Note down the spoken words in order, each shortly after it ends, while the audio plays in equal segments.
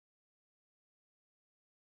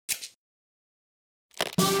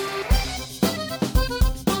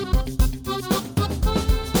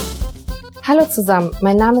Hallo zusammen,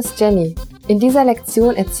 mein Name ist Jenny. In dieser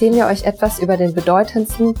Lektion erzählen wir euch etwas über den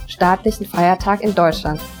bedeutendsten staatlichen Feiertag in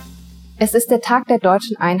Deutschland. Es ist der Tag der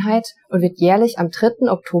Deutschen Einheit und wird jährlich am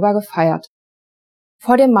 3. Oktober gefeiert.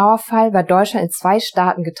 Vor dem Mauerfall war Deutschland in 2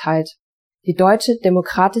 Staaten geteilt: die Deutsche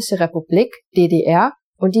Demokratische Republik (DDR)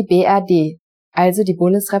 und die BRD, also die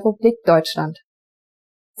Bundesrepublik Deutschland.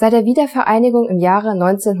 Seit der Wiedervereinigung im Jahre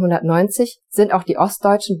 1990 sind auch die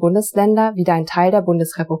ostdeutschen Bundesländer wieder ein Teil der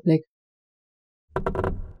Bundesrepublik.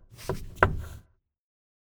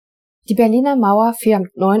 Die Berliner Mauer fiel am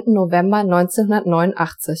 9. November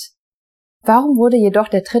 1989. Warum wurde jedoch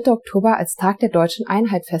der 3. Oktober als Tag der Deutschen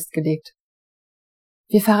Einheit festgelegt?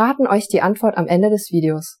 Wir verraten euch die Antwort am Ende des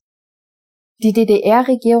Videos. Die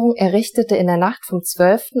DDR-Regierung errichtete in der Nacht vom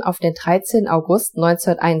 12. auf den 13. August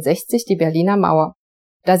 1961 die Berliner Mauer,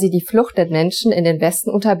 da sie die Flucht der Menschen in den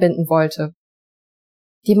Westen unterbinden wollte.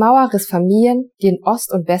 Die Mauer riss Familien, die in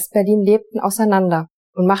Ost- und Westberlin lebten, auseinander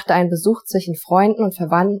und machte einen Besuch zwischen Freunden und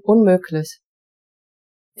Verwandten unmöglich.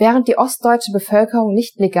 Während die ostdeutsche Bevölkerung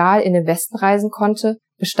nicht legal in den Westen reisen konnte,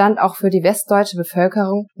 bestand auch für die westdeutsche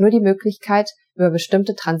Bevölkerung nur die Möglichkeit, über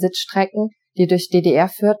bestimmte Transitstrecken, die durch DDR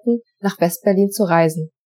führten, nach Westberlin zu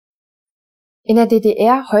reisen. In der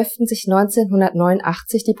DDR häuften sich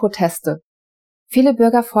 1989 die Proteste. Viele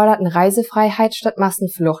Bürger forderten Reisefreiheit statt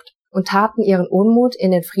Massenflucht und taten ihren Unmut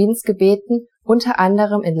in den Friedensgebeten, unter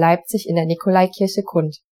anderem in Leipzig in der Nikolaikirche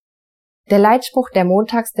kund. Der Leitspruch der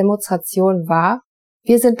Montagsdemonstration war: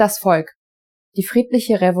 Wir sind das Volk. Die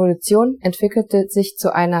friedliche Revolution entwickelte sich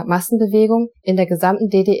zu einer Massenbewegung in der gesamten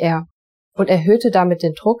DDR und erhöhte damit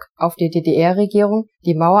den Druck auf die DDR-Regierung,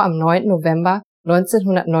 die Mauer am 9. November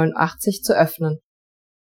 1989 zu öffnen.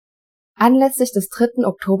 Anlässlich des 3.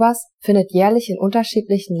 Oktobers findet jährlich in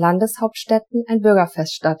unterschiedlichen Landeshauptstädten ein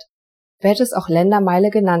Bürgerfest statt, welches auch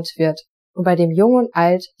Ländermeile genannt wird und bei dem Jung und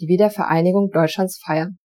Alt die Wiedervereinigung Deutschlands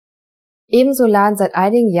feiern. Ebenso laden seit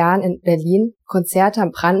einigen Jahren in Berlin Konzerte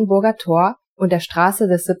am Brandenburger Tor und der Straße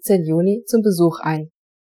des 17. Juni zum Besuch ein.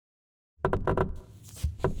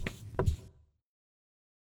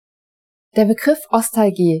 Der Begriff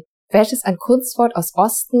Ostalgie, welches ein Kunstwort aus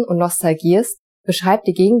Osten und Nostalgie ist, beschreibt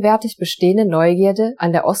die gegenwärtig bestehende Neugierde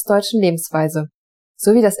an der ostdeutschen Lebensweise,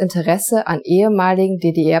 sowie das Interesse an ehemaligen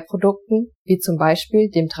DDR-Produkten, wie zum Beispiel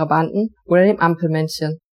dem Trabanten oder dem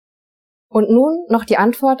Ampelmännchen. Und nun noch die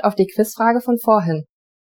Antwort auf die Quizfrage von vorhin.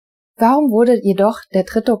 Warum wurde jedoch der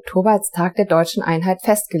 3. Oktober als Tag der Deutschen Einheit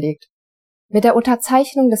festgelegt? Mit der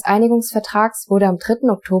Unterzeichnung des Einigungsvertrags wurde am 3.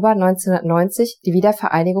 Oktober 1990 die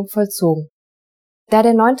Wiedervereinigung vollzogen. Da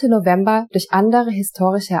der 9. November durch andere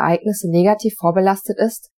historische Ereignisse negativ vorbelastet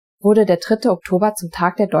ist, wurde der 3. Oktober zum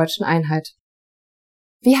Tag der Deutschen Einheit.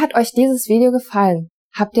 Wie hat euch dieses Video gefallen?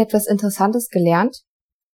 Habt ihr etwas Interessantes gelernt?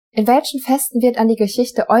 In welchen Festen wird an die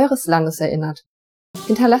Geschichte eures Landes erinnert?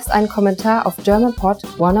 Hinterlasst einen Kommentar auf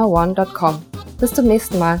germanpod101.com. Bis zum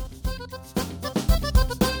nächsten Mal.